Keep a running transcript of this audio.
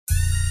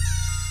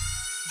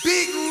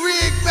Big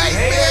rig, baby.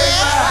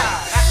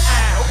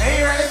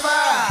 Ain't ready for.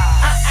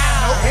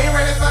 Ain't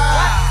ready for.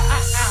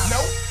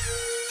 Nope.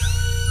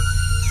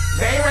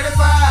 They ain't ready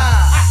for.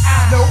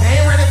 Nope. They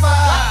ain't ready for.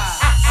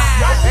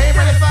 Nope. They ain't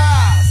ready for.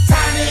 It's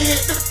time to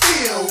hit the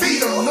field. Be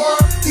the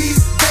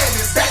Northeast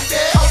bandits. Back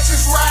there,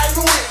 coaches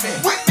riding with me.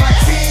 With my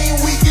team,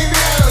 we can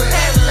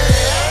handle it.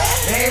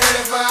 They ain't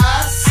ready for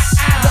us.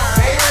 No,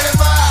 they ain't ready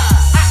for us.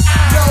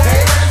 No, they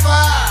ain't ready for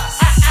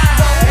us.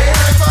 No, they ain't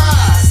ready for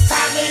us. It's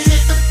time to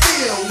hit the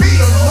field. Be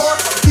the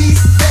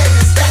Northeast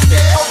bandits. Back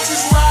there,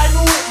 coaches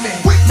riding with me.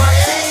 With my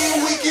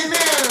team, we can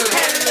handle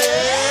it.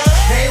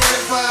 They ain't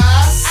ready for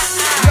us.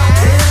 No,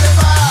 they ain't ready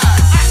for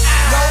us.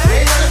 No, they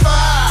ain't ready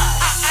for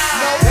us.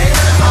 No, they ain't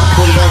ready for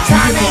us.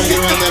 Time to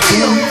hit the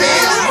field.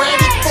 Fans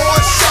ready for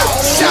a show.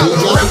 Show.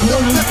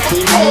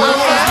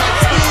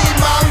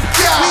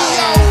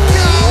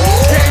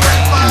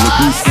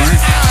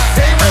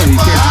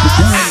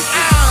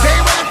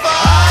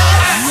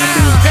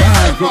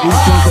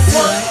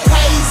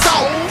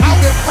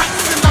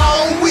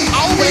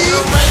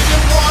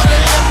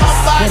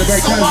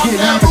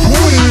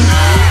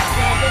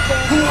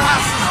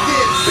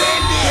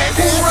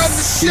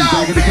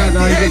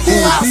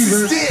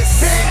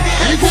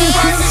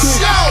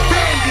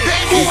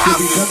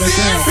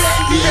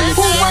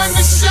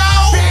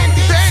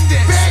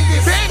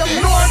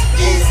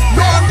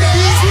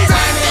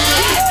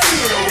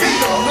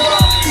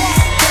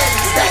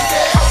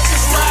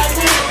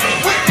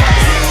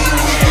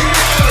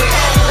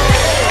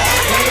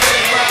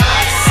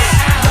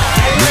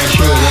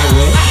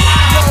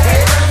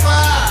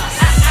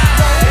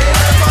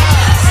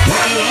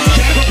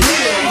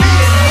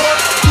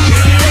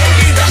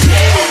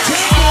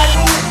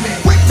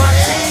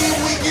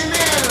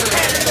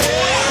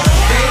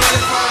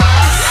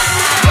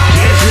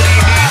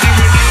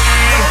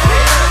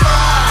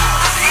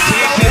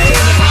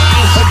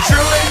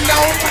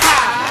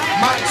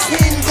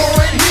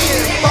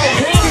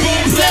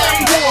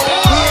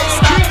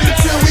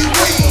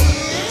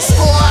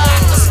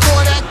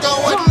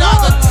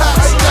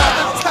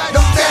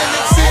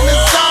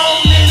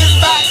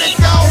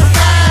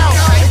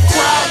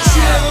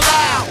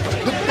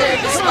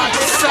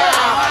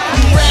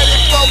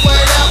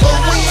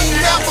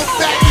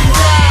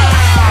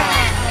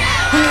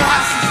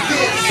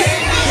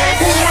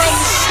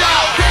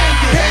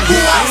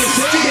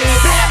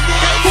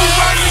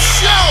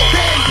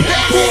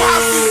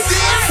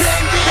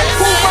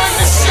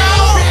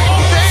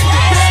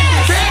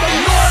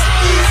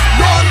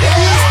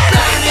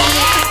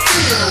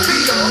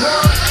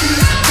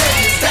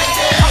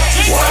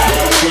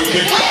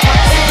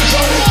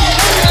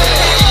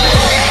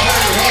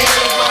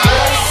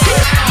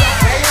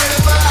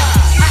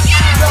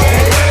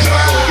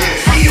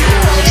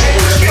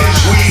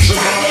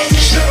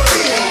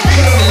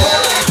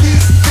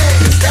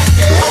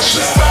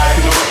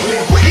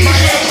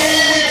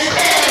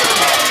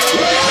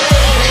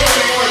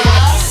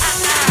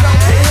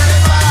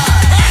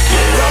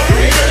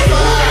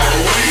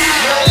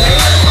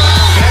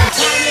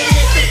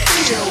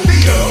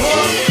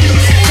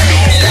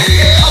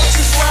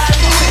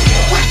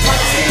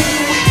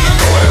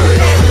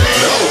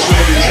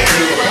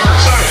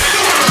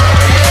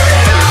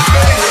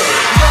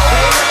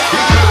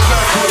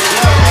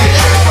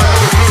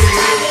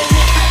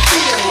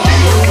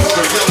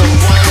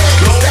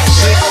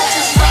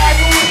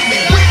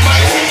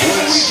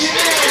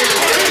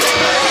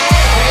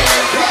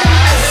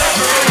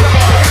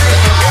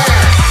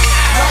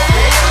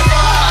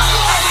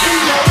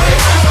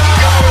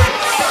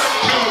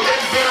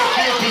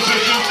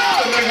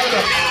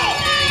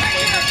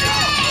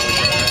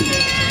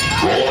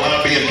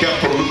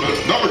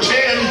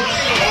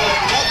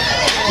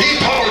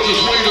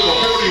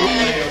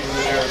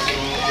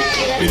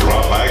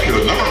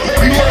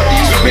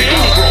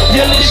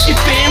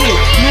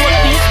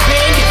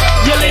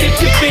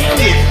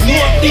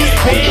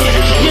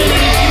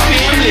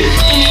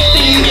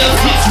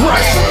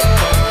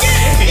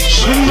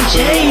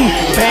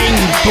 Bang,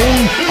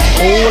 boom,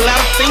 whole lot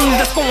of things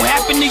that's gonna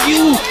happen to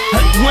you.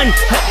 Hut one,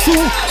 hut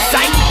two,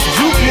 sight,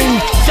 juke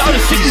move.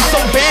 Shawty shaking so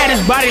bad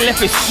his body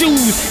left his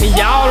shoes. And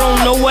y'all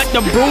don't know what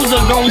the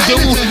bruiser gonna do.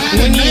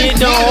 When he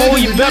hit the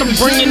hole, you better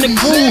bring in the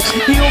crew.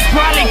 He'll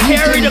probably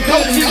carry the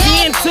coaches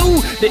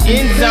into the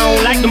end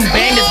zone like them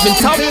bandits been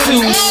talked to.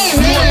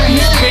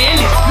 Northeast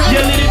bandits,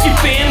 yell it if your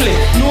family.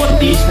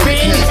 Northeast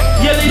bandits,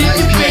 yell it if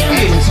your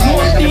family.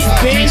 Northeast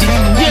bandits,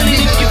 yell it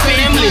if your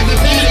family.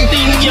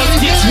 Anything else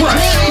gets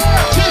rushed.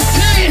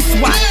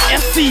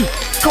 SYFC,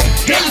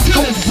 Coach Davis,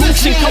 Coach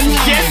Bruce, and Coach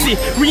Jesse.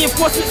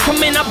 Reinforcements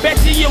coming, I bet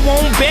you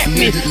won't bet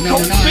me.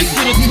 Coach Fish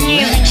to the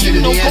twins, and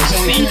you know Coach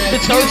C, the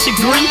third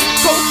degree.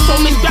 Coach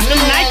told me got the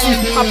Nikes.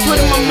 I put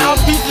in my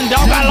mouthpiece and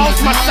dog, I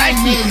lost my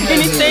psyche.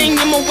 Anything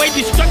in my way,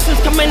 destruction's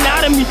coming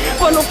out of me.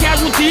 But no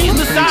casualties,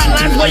 the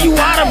sidelines where you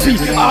oughta be.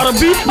 Oughta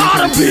be,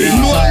 oughta be.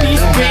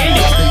 Northeast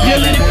bandits,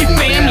 yell it if your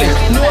family.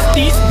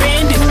 Northeast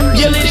bandits,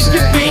 yell it if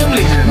your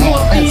family.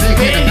 Northeast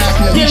bandits,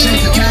 yell it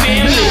if your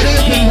family.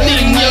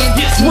 Anything else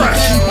gets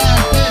rushed.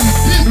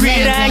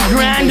 Red-eye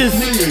grinders,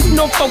 no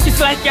No focus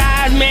like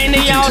eyes, man,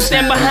 they all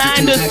stand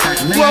behind us.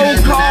 Roll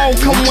call,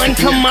 come one,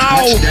 come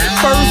all.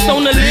 First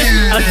on the list,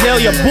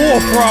 Azalea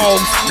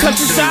bullfrogs.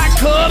 Countryside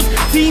cubs,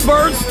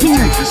 T-birds too.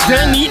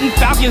 Done eating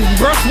falcons,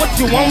 brush what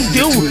you won't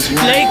do.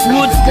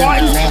 Lakewood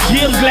Spartans,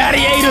 Gibbs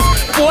gladiators.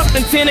 4th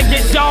and 10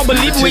 against y'all,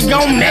 believe we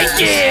gon' make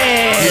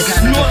it.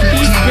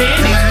 Northeast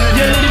bandits,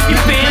 yell it if you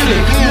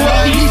family.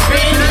 Northeast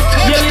bandits,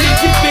 yell it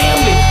if you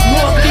family.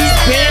 Northeast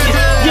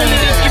bandits, yell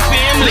it if you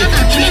family.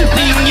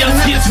 Anything else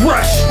gets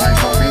rushed.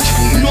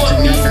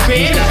 Northeast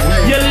bandits,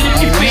 yell it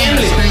if you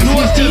family.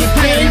 Northeast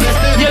bandits,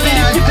 yell it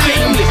if you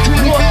family.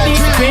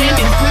 Northeast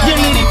bandits,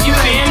 yell it if you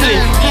family.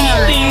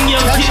 Anything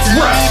else gets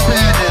rushed.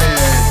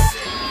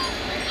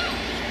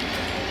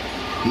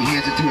 He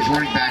hands it to his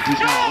running back, who's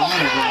got a lot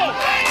of room.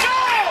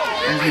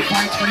 As he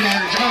fights for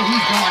yardage. Oh,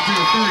 he's gone to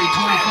the 30,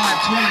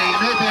 25,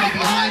 20. Nobody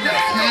behind him.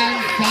 10,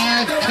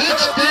 5,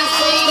 touchdown!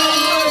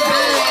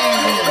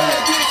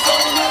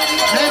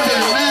 Number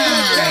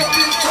 9,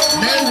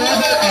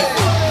 Mayweather.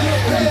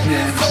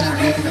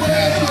 Making the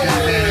pass. He's got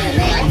a man out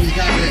wide. He's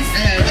got the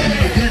edge. Can he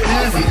get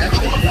there? The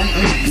extra point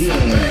is good.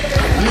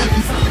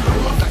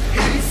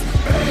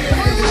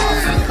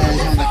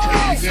 Balls on the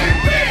track again.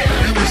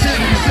 Number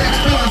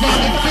 76 falls on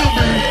the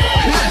fumble.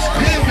 Chris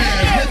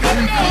Gomez with the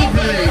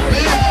recovery.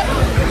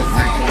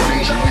 Line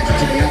formation gets it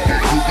to the up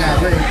back. He's got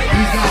room.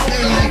 He's got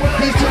daylight.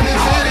 He's to his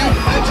body.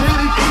 It's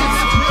ready. It's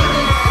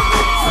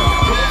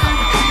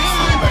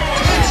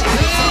ready.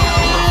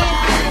 Touchdown!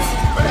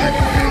 Line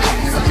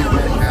formation gets it to the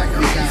running back.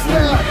 He's got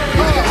room.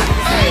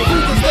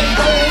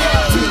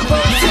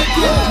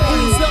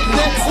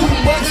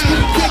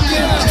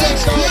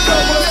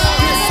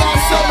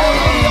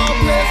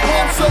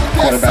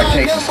 Quarterback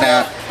takes the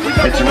snap.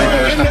 It's a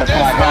reverse. Number 5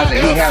 has it.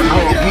 He has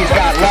room. He's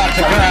got lots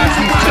of grass.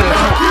 He's to the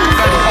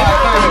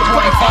 35, 30,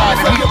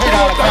 25, and he's hit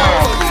out of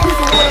bounds.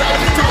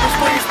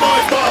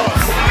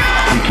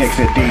 He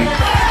kicks it deep.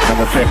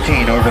 Number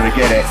 15 over to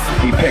get it.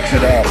 He picks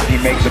it up. He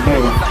makes a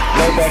move.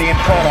 Nobody in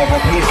front of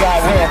him. He's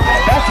got room.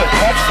 That's a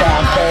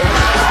touchdown, folks.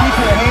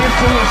 Keep your hands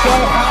to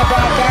yourself. How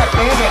about that?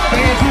 Bandit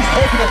fans, he's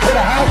taking it to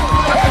the house.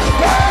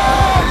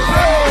 Touchdown!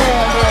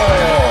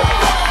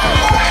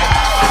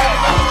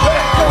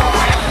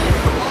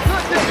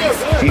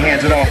 He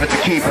hands it off. It's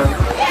a keeper.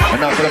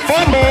 Enough for the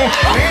fumble.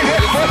 And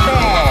hit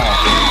football.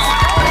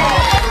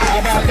 How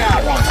about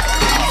that one?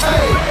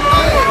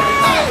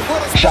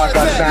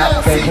 Shotgun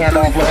snap. Fake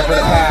handoff looking for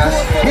the pass.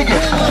 He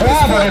gets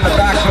clobbered in the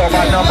backfield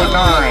by number 9.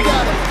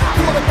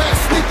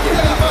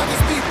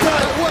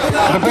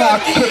 The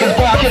block. Kick his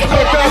block. It's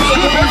picked up.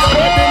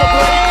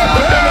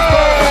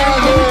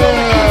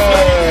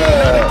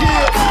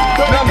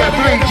 Number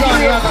 3,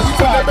 Johnny on the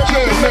spot.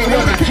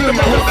 Mayweather Jr.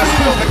 with the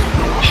scoop.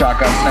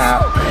 Shotgun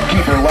snap,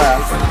 keeper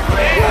left.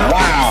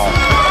 Wow.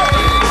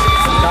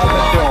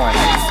 Nothing doing.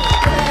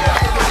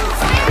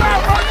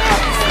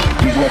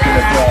 He's looking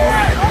to throw.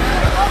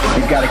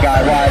 He's got a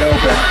guy wide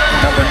open.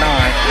 Number 9.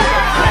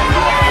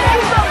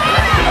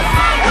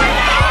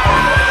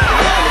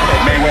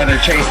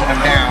 Mayweather chasing him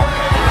down.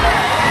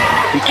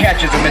 He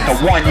catches him at the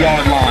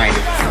 1-yard line.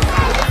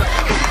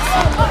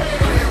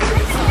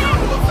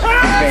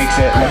 He fakes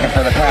it, looking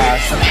for the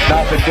pass.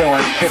 Nothing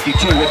doing.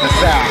 52 with the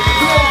sack.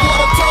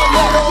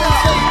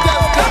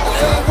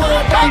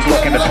 He's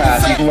looking to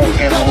pass. He's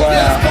looking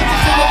left.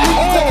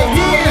 Oh,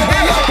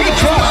 he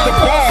drops the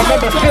ball.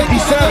 Number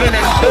 57,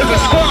 and there's a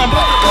scrum.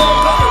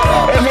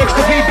 It looks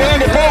to be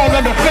bandit ball.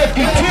 Number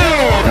 52.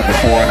 Number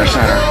 4 under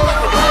center.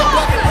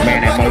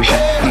 Man in motion.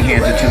 He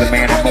hands it to the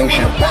man in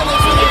motion.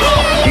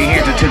 He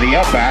hands it to the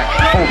up back.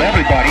 Hold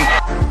everybody.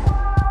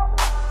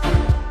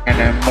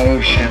 And in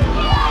motion.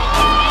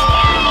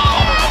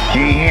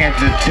 He hands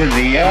it to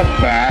the up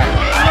back.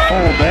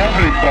 Hold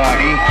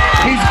everybody.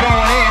 He's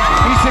going in.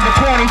 He's to the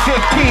 20,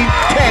 15,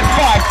 10,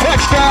 5.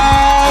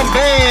 Touchdown,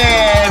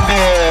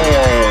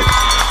 Bandits.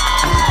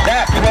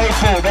 That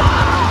playful.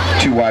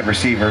 2 wide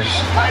receivers.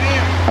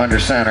 Under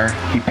center.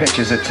 He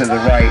pitches it to the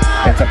right.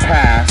 It's a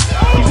pass.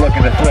 He's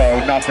looking to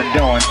throw. Nothing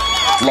doing.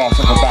 Loss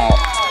of about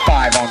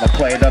 5 on the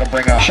play. That'll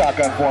bring up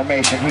shotgun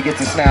formation. He gets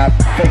a snap.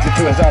 Fakes it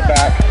to his up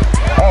back.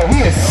 Oh,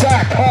 he is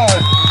sacked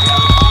hard.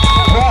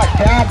 Brought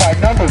down by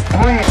number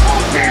 3.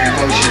 Man in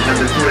motion,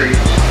 number 3.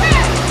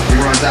 He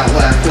runs out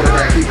left.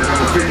 Quarterback keeper,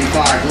 number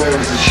 55,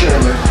 lowers his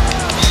shoulder.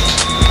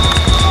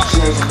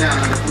 Slows him down,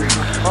 number 3.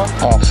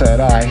 Offset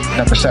eye.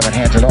 Number 7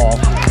 hands it off.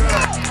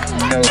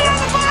 No.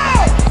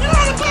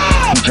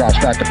 He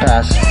drops back to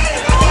pass.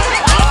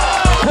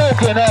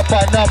 Broken up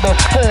by number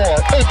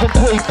 4.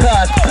 Incomplete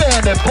pass.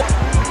 Bandit.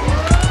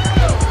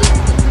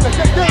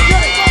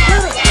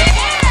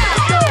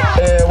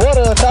 And what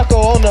a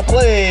tackle on the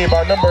play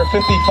by number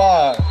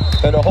 55.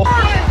 And a whole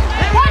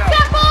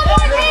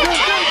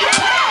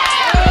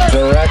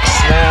direct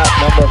snap,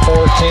 number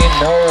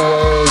 14,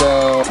 nowhere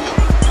to.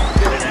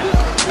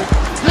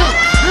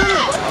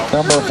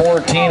 Number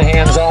 14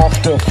 hands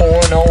off to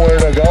 4, nowhere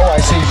to go. I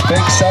see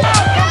big sub.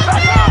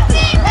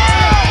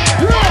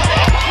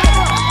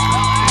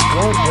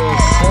 Good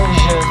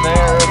decision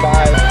there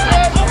by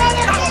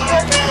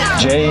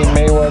J.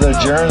 Mayweather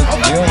Jr.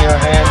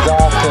 Hands off.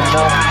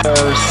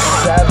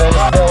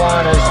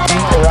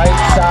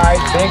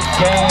 big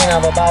gain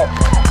of about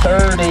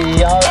 30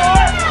 yards.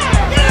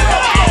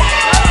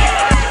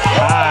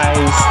 High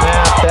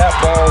snap, that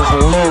ball's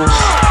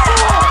loose.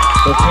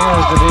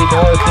 Appears to be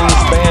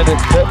Northeast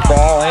Bandit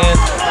football, and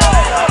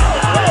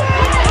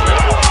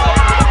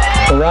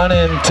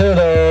running to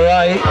the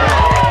right,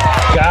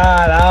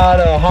 got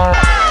out of harm.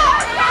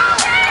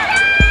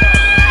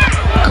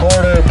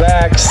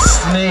 Quarterback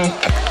sneak.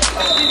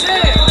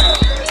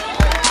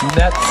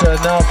 Nets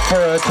enough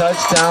for a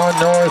touchdown.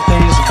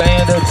 Northeast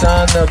Bandits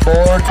on the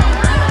board.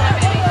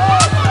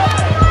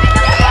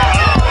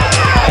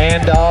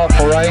 Handoff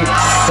right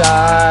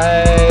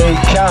side.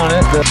 Count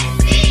it.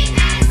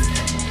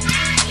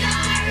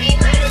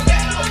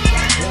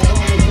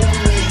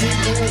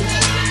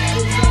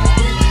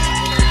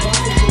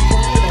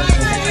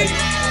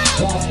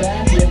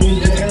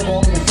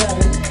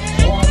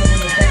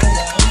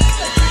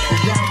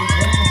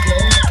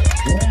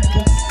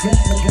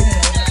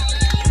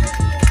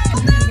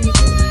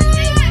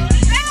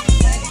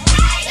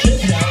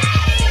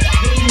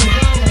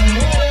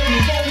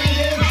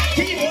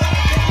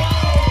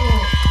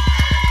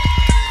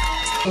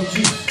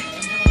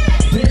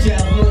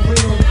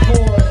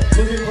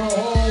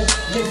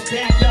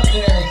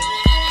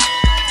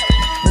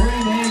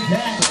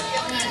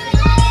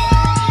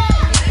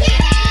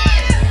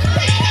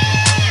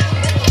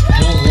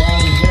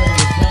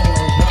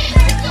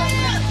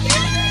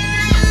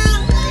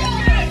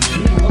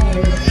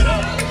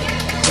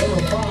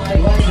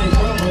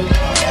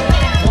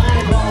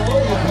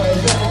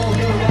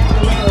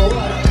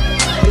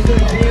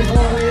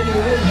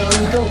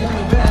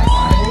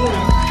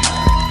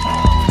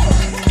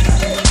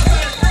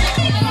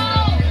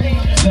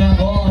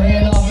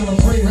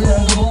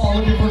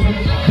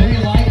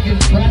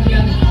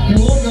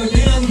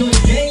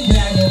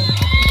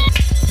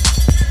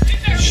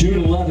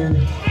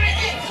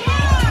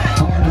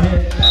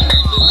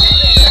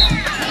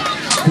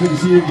 Good to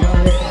see you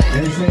got it.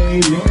 They say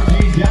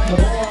Northeast got the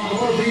ball on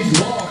Northeast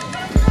wall.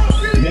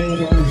 Again with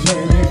the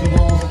undercenter, takes the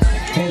ball,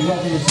 hands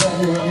up in the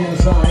center on the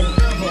inside.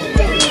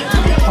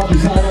 Up the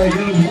sideline,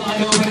 good,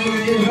 wide open,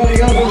 everybody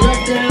goes for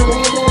touchdown.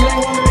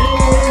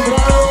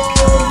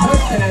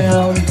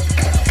 Touchdown.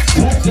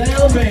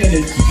 Touchdown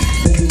Bandits.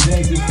 This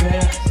takes the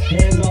snap,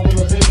 hands off on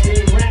the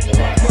 15, wrap the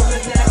back,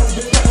 coming down,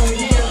 sit down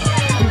again.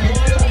 He's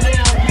wide open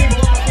now,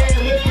 people out there,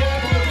 lift up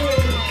on the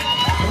field.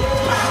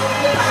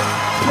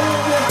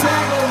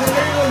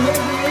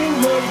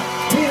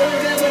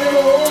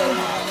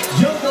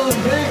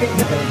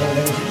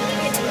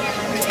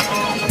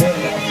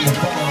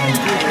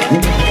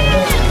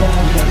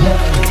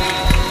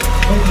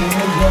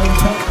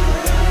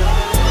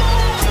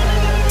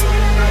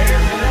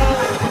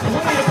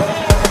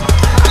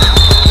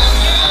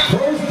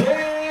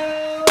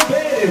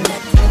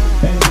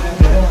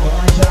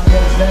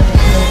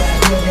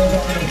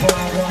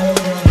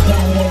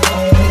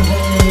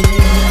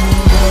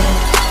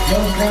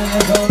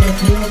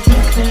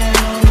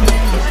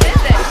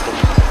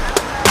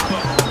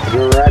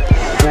 Direct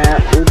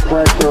snap, good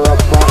pressure up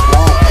front,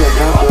 lost to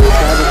number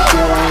 7,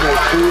 still on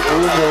his feet,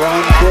 room to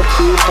run,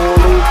 50,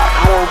 40,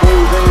 I don't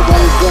believe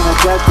anybody's going to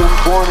catch him,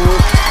 20,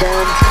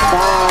 10,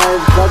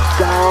 5,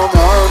 touchdown,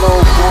 there are no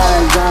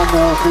flags on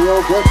the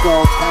field, this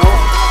will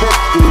count,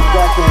 50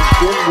 seconds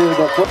into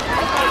the foot.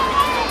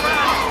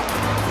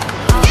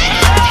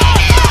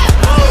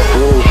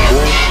 Little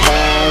swing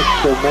pass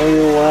to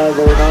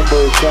Mayweather,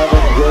 number 7,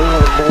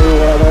 Jalen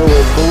Mayweather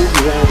with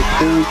moves and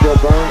speed to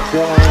burn,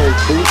 still on his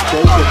feet,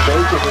 shaking,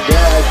 baking, and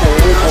dare I say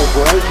ankle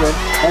breaking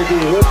as he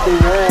hit the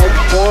edge,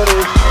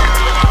 20,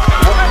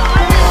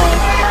 touchdown,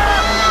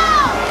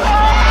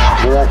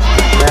 direct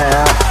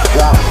snap,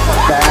 drop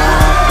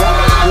back,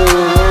 threw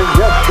it in,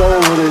 just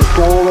over his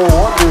shoulder,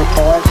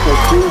 wonderful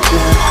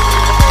execution,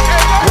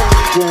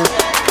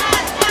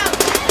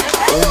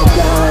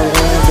 inside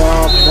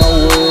handoff,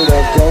 nowhere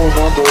to go,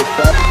 number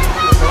 7,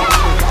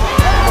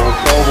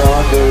 over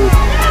under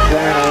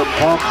center,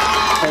 pump,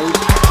 fake,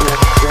 and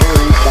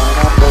buried by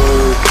number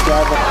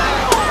 7.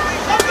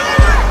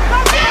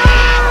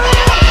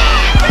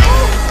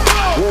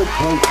 Good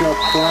push up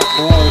front,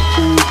 more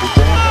speed,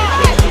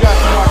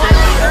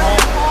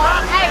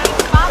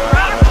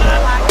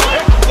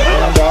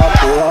 hand off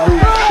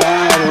right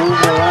side,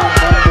 over on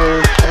number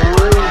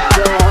 3,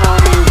 still on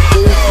his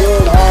feet,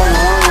 good hard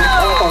run,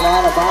 up a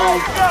lot of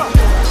bounds.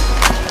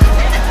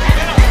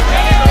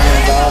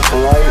 Hand off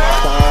right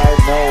side,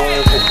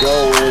 nowhere to go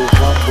is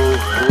number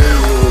 3.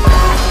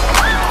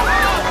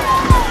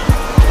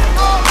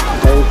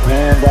 Take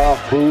hand off,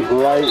 boot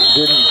right,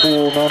 didn't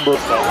fool number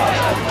 5.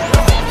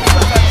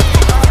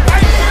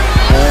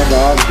 Hand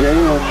off,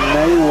 Jalen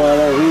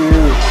Mayweather, he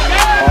is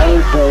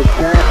hard to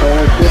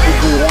tackle,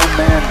 typically that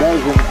man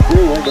doesn't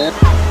do it.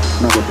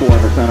 Number 4 in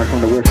the center from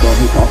the wishbone,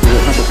 he tosses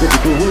it. Number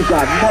 52, who's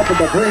got nothing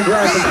but green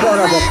grass in front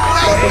of him.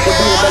 Nothing to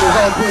do but his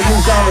own team.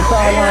 He's down the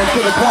sideline to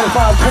the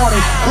 25-20,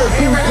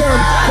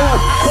 15-10,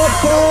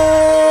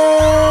 touchdown,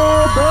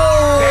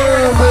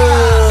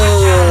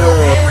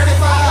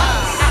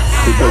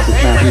 he takes the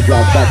snap, he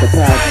drops back to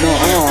pass.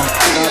 No,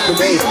 not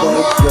today,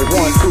 folks. There's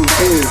 1, 2,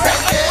 3.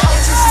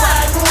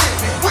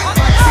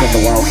 From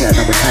the Wildcat,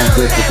 number 10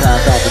 gets the pass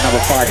out to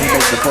number 5. He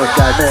makes the first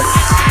guy miss.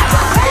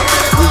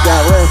 He's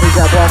got room. He's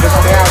got blockers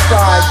on the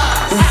outside.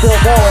 He's still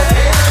going.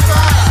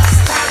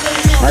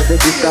 I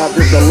think he stopped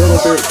just a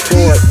little bit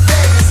short.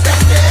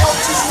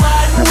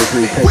 Number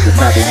 3 takes the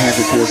snap and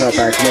hands it to his up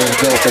back lane.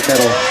 Go up the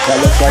middle.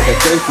 That looks like a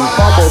safety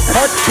fumble.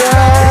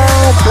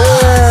 Touchdown!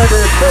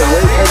 Bandits, but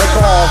wait for the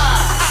call.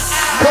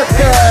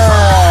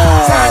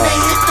 Touchdown! Time to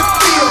hit the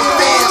field,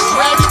 fans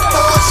ready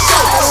for a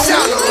show.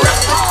 Shout out,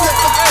 represent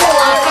the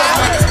forward by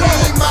my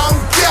team on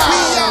go.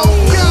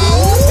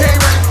 They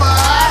ready for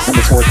us.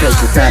 Number 4 takes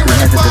the snap and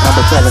hands it to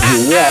number 7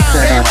 who walks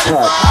in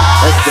untouched.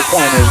 Extra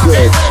point is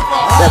good.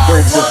 That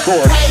brings the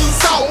score.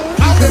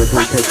 Number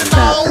 3 takes the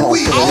snap, calls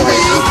to the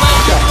right. He's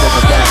stuck in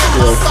the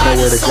backfield,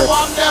 nowhere to go.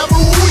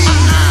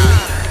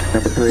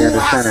 Number 3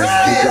 under center.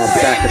 He drops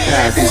back to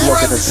pass. He's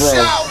looking to throw.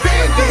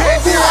 That's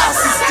picked off.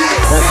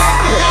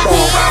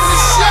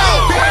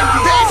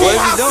 What is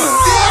he doing?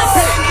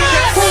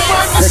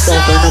 Picked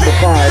off by number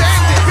 5.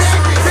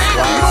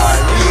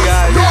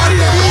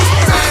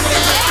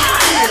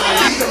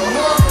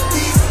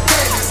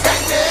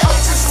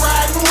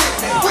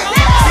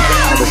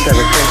 Number 7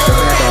 takes the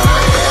handoff.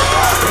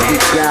 He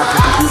grabs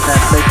it to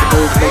defense, makes the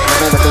move, makes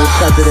another move,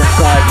 cuts it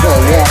inside, go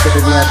walk into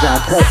the end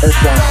zone,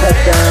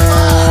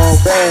 touchdown,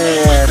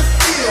 bam!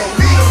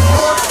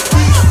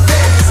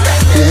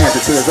 He hands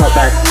it to his up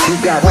back,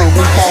 he's got home,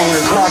 he's following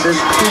his blockers,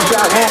 he's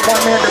got home, one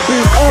man to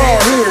beat, oh,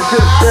 he is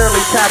just barely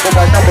tackled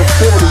by number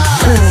 42,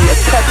 a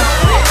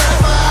touchdown.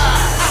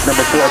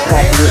 Number 4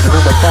 tosses it to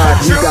number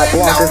 5, he's got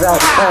blockers out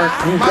front,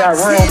 he's got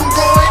room,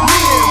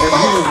 and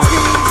he's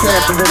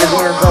chances in the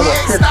end zone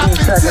with 15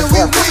 seconds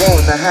left to go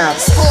in the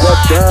half.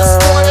 Touchdown,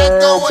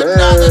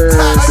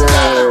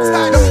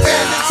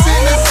 bandits!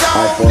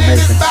 High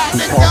formation,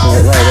 he tosses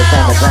it right, it's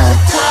on the ground.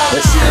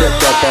 It's picked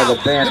up by the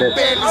bandit.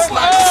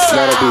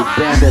 That'll be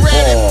bandit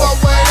ball.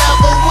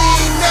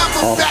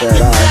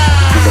 Offside eye.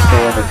 Number 4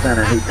 in the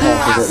center, he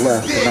tosses it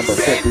left to number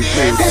 52,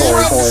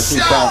 Corey Morris. He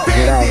bounces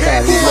it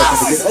outside, he's looking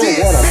to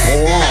get, oh, what a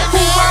block!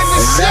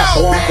 And that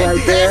block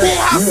right there,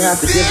 you have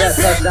to give that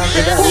touchdown to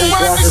that lead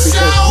blocker because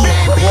he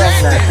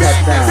blocked that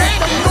touchdown.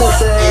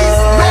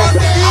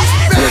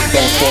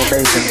 Wishbone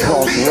formation,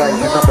 toss right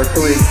to number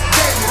 3.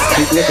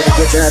 He's looking to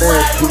get that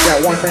edge. He's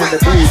got one man to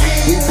beat.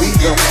 He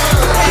beats him.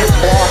 His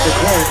block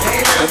again.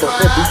 Number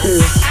 52,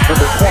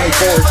 number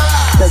 24,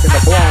 taking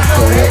the block.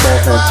 So we have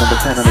offense,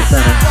 number 10 on the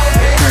center.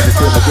 Hands it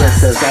to him again,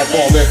 says that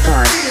ball this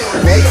time.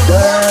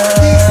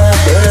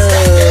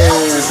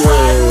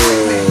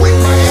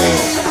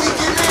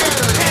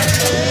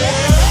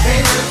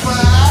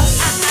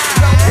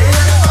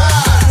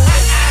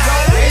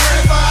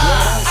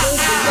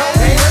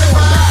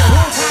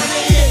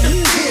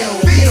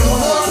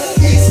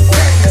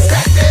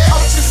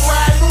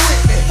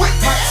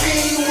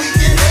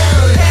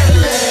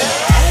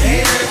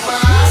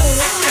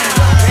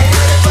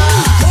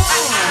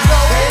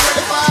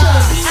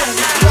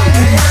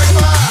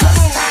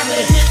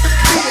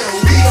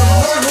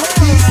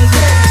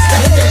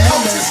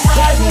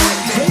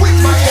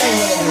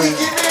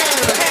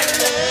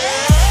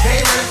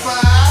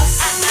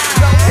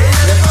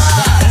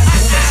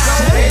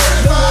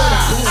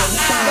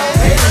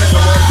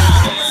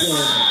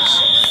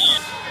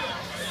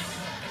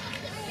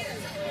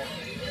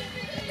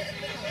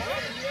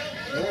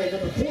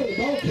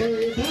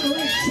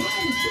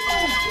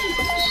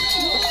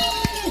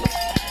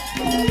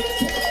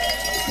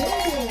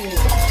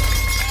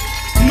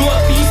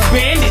 Northeast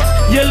bandits,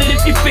 yell it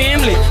if your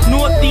family.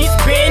 Northeast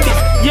bandits,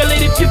 yell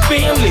it if your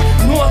family.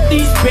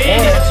 Northeast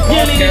bandits,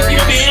 yell it if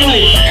your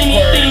family.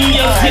 Anything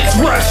else gets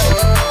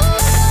rushed.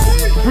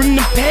 Bring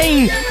the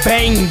pain,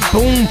 bang,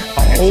 boom.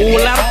 A whole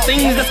lot of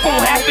things that's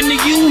gonna happen to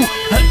you.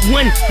 Hut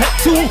 1, hut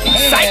 2,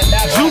 sight,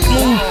 juke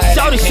move.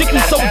 Shawty shook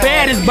him so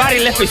bad his body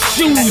left his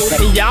shoes.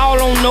 And y'all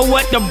don't know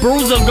what the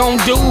bruiser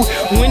gonna do.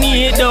 When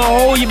he hit the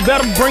hole, you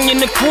better bring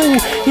in the crew.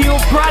 He'll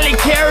probably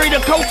carry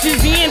the coaches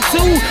in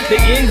too. The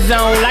end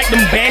zone like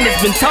them bandits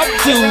been talked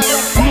to.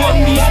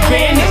 Northeast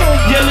bandits,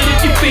 yell it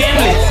if your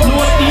family.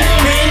 Northeast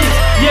bandits,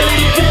 yell it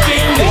if your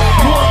family.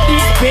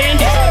 Northeast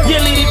bandits,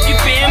 yell it if your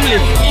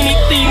family.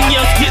 Anything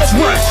else gets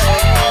rushed.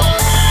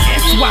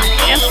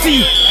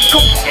 SYMC,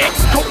 Coach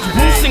X, Coach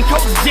Bruce, and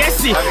Coach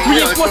Jesse.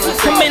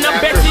 Reinforcements coming, I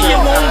bet you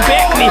won't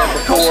back me.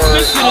 Coach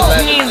Fisher, the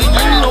twins, and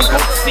you know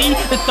Coach C,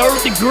 the 3rd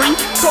degree.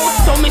 Coach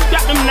told me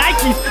strap them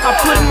Nikes. I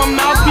put in my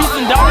mouthpiece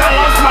and dog, I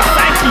lost my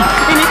psyche.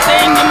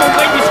 Anything in my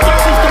way,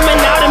 destruction's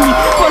coming out of me.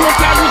 From the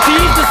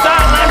casualties, the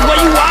sidelines where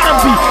you oughta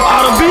be.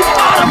 Oughta be,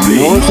 oughta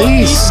be.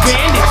 Northeast,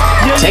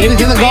 taking it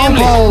to the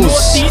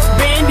goalpost. Northeast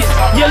bandits,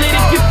 yell it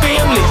if your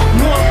family.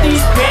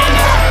 Northeast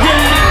bandits, yell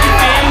it if your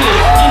family.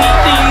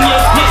 Anything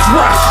else gets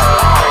rushed.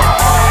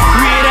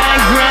 Red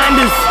eye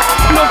grinders,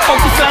 no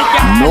focus like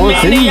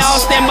Northeast. man, they all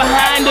stand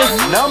behind us.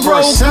 Number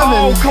Roll 7.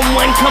 call, come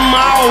on, come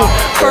on.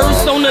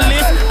 First on the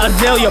list,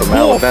 Azalea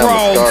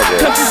Bullfrogs.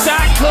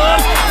 Countryside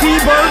Club,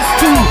 T-Birds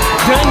too.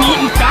 Done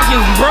eating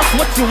falcons, bruh,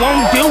 what you you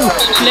won't do.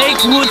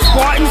 Lakewood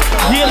Spartans,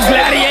 Gill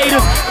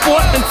Gladiators,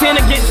 4th and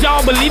 10 against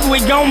y'all, believe we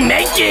gon'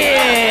 make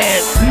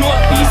it.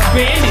 Northeast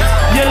bandits,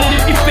 yell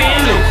it if you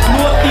family.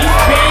 Northeast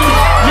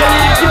bandits, yell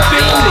it if you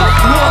family.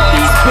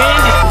 Northeast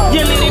bandits,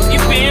 yell it if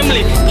you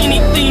family.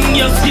 Anything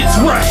else gets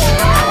rushed.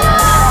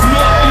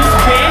 Northeast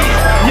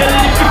bandits, yell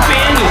it if you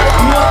family.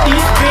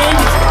 Northeast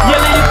bandits,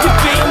 yell it if you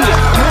family.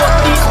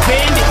 Northeast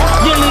bandits,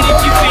 yell it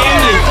if you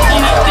family.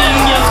 Anything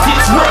else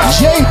gets rushed.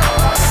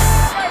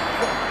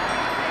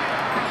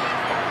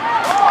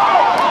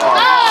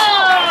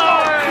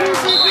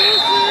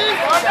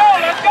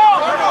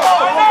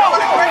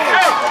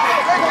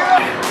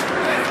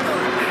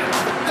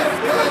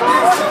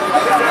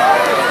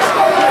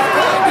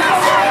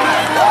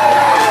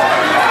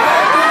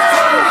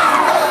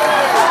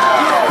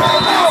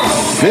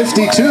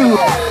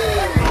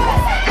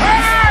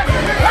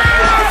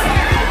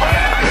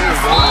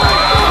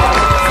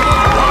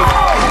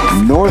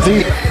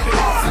 Northeast.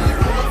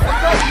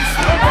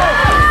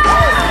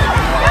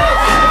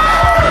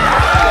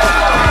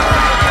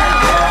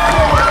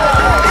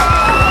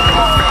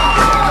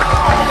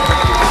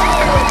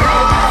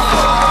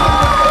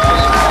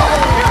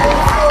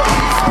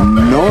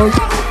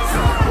 North.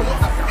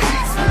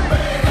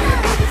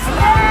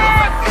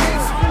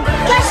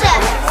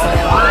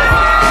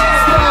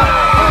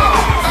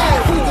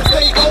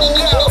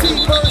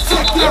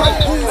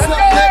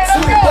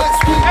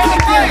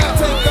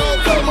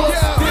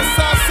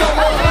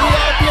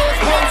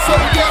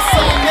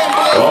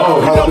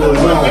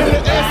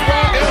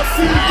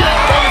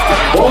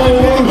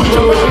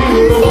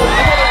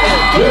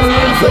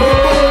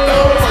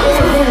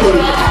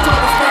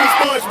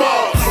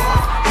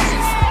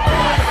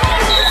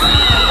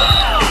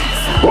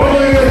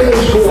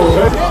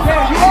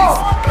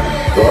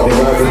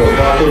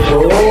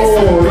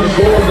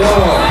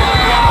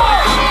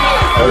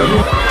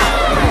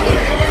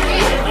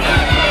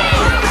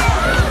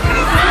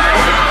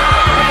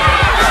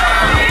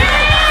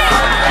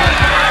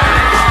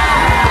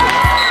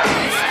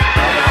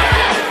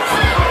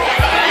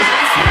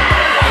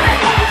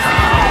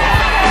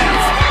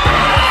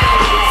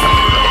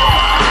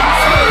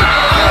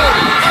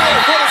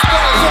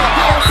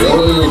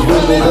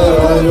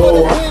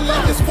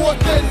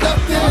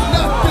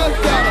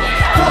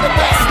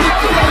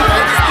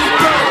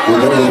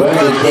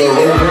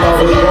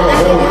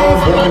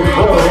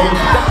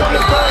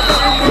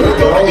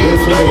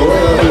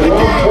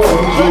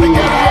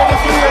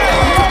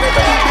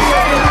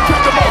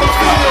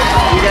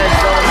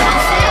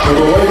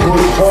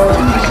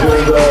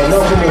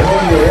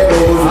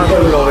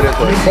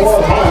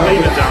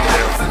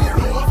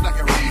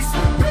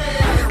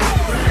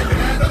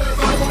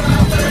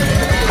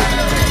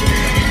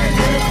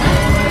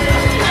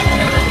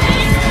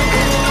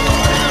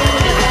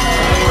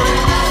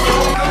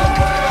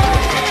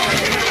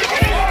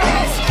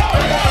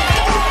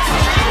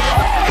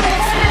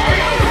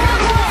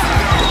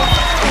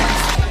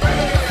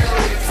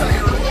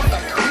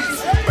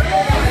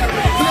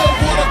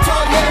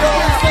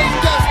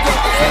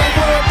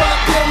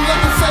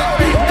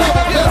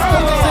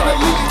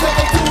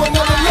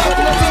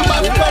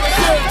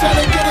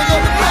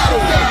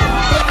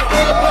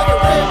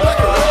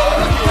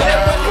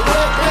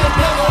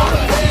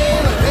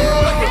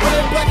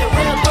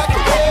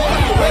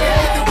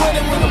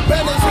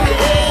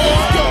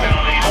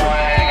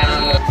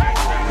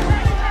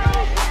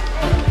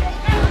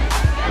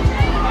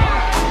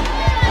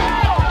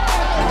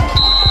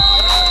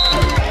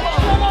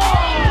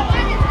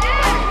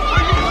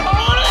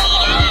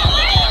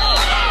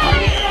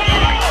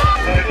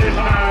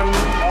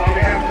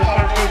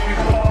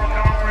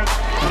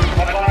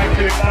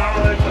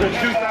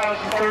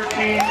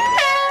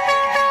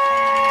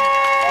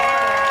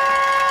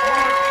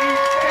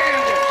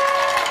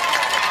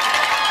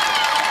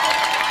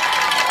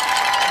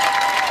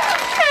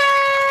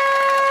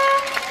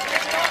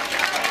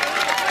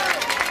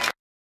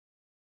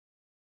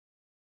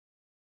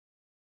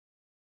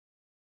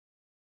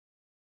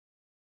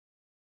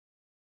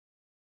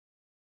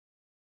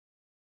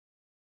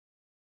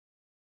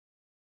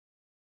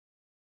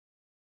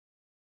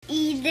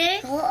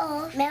 Either go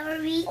off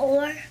memory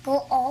or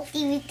go off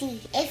DVD.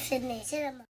 Infinite cinema.